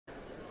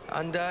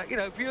And, you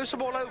know, views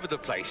them all over the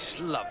place.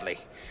 Lovely.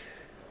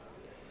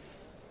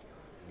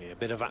 Yeah, a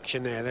bit of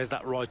action there. There's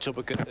that right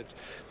uppercut that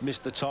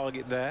missed the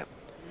target there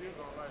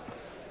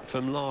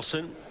from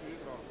Larsen.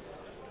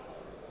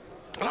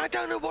 And I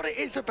don't know what it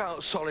is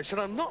about Solis, and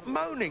I'm not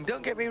moaning,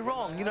 don't get me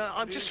wrong. You know,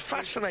 I'm just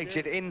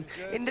fascinated in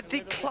the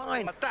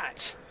decline of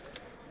that.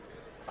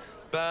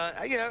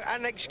 But, you know,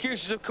 and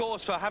excuses, of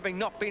course, for having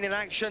not been in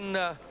action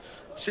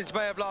since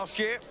May of last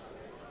year.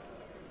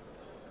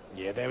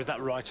 Yeah, there was that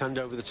right hand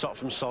over the top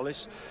from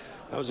Solis.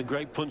 That was a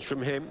great punch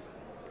from him.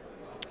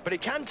 But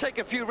it can take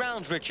a few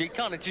rounds, Richie,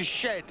 can't it, to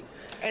shed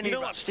any... You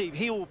know what, Steve?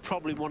 He will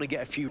probably want to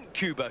get a few...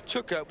 Cuba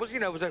took a, was, you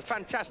know, was a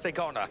fantastic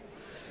honour.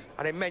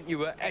 And it meant you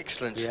were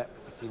excellent. Yeah,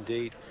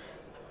 indeed.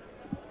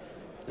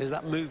 There's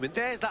that movement.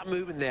 There's that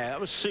movement there. That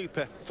was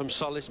super from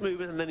Solis.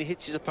 Movement, and then he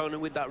hits his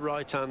opponent with that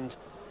right hand.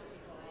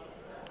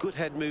 Good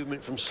head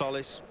movement from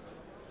Solis.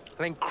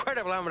 An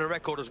incredible amateur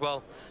record as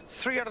well.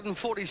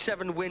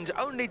 347 wins,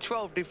 only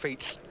 12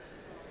 defeats.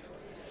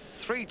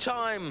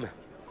 Three-time.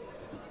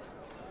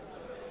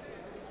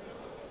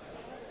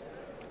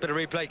 Bit of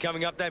replay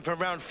coming up then from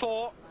round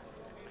 4.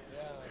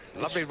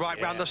 Lovely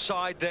right round the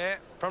side there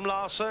from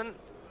Larsen.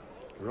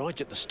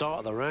 Right at the start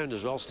of the round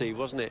as well, Steve,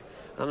 wasn't it?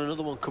 And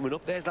another one coming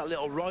up. There's that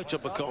little right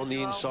uppercut on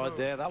the inside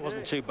there. That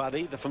wasn't too bad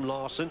either from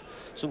Larsen.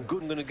 Some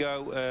good. I'm going to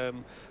go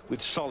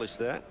with Solis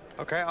there.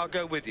 OK, I'll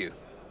go with you.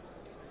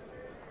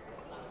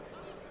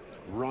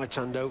 Right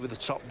hand over the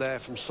top there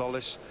from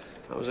Solis.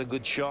 That was a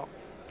good shot.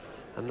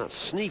 And that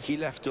sneaky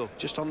left hook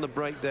just on the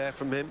break there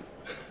from him.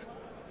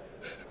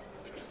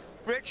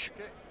 Rich?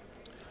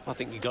 I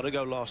think you've got to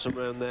go Larsen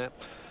round there.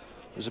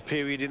 There's a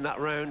period in that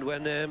round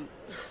when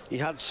he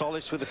had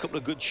Solis with a couple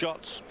of good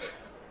shots.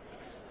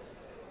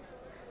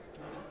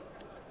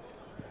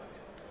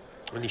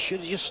 And he should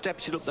have just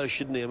stepped it up though,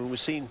 shouldn't he? I mean, we've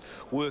seen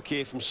work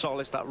here from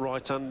Solis, that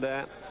right hand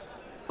there.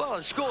 Well,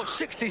 the score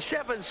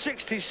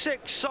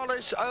 67-66,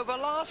 Solis over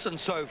Larsen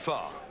so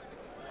far.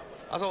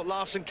 I thought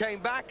Larsen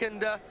came back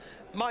and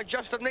might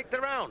just have nicked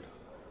the round.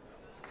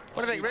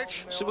 What do you think,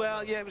 Rich? So,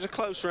 well, yeah, it was a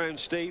close round,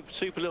 Steve.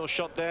 Super little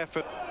shot there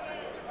for...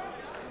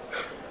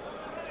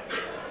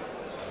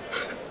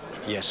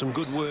 Yeah, some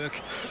good work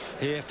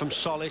here from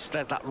Solis.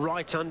 There's that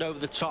right hand over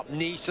the top.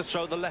 Needs to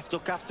throw the left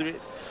hook after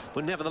it.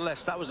 But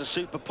nevertheless, that was a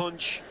super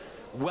punch.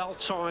 Well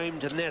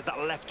timed. And there's that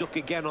left hook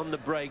again on the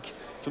break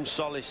from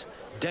Solis.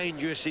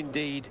 Dangerous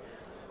indeed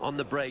on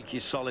the break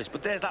is Solis.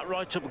 But there's that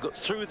right uppercut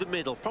through the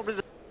middle. Probably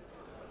the...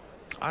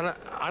 And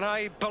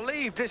I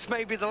believe this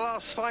may be the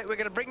last fight we're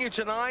going to bring you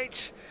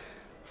tonight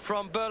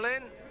from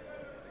Berlin.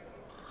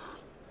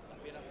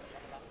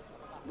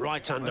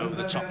 Right hand over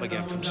the top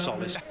again from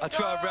Solis. A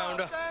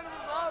 12-rounder.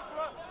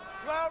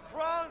 12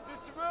 rounds,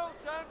 it's a world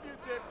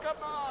championship, come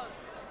on.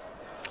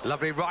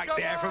 Lovely right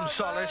there from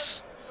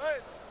Solis. Hey,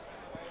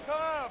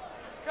 come.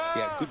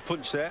 Yeah, good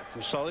punch there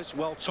from Solis,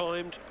 well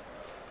timed.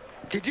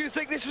 Did you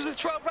think this was a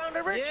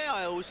 12-rounder, Rich? Yeah,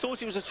 I always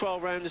thought it was a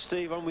 12-rounder,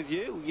 Steve. I'm with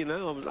you. You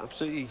know, I was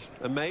absolutely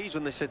amazed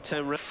when they said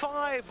 10 rounds.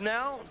 5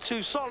 now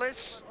to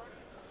Solis.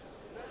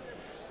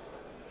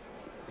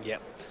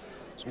 Yep,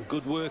 some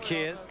good work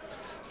here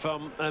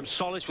from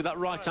Solis with that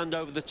right hand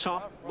over the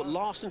top. But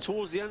Larsen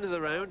towards the end of the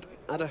round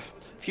had a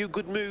few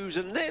good moves,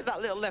 and there's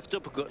that little left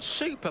uppercut.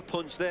 Super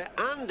punch there,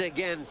 and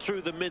again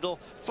through the middle,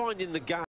 finding the gap.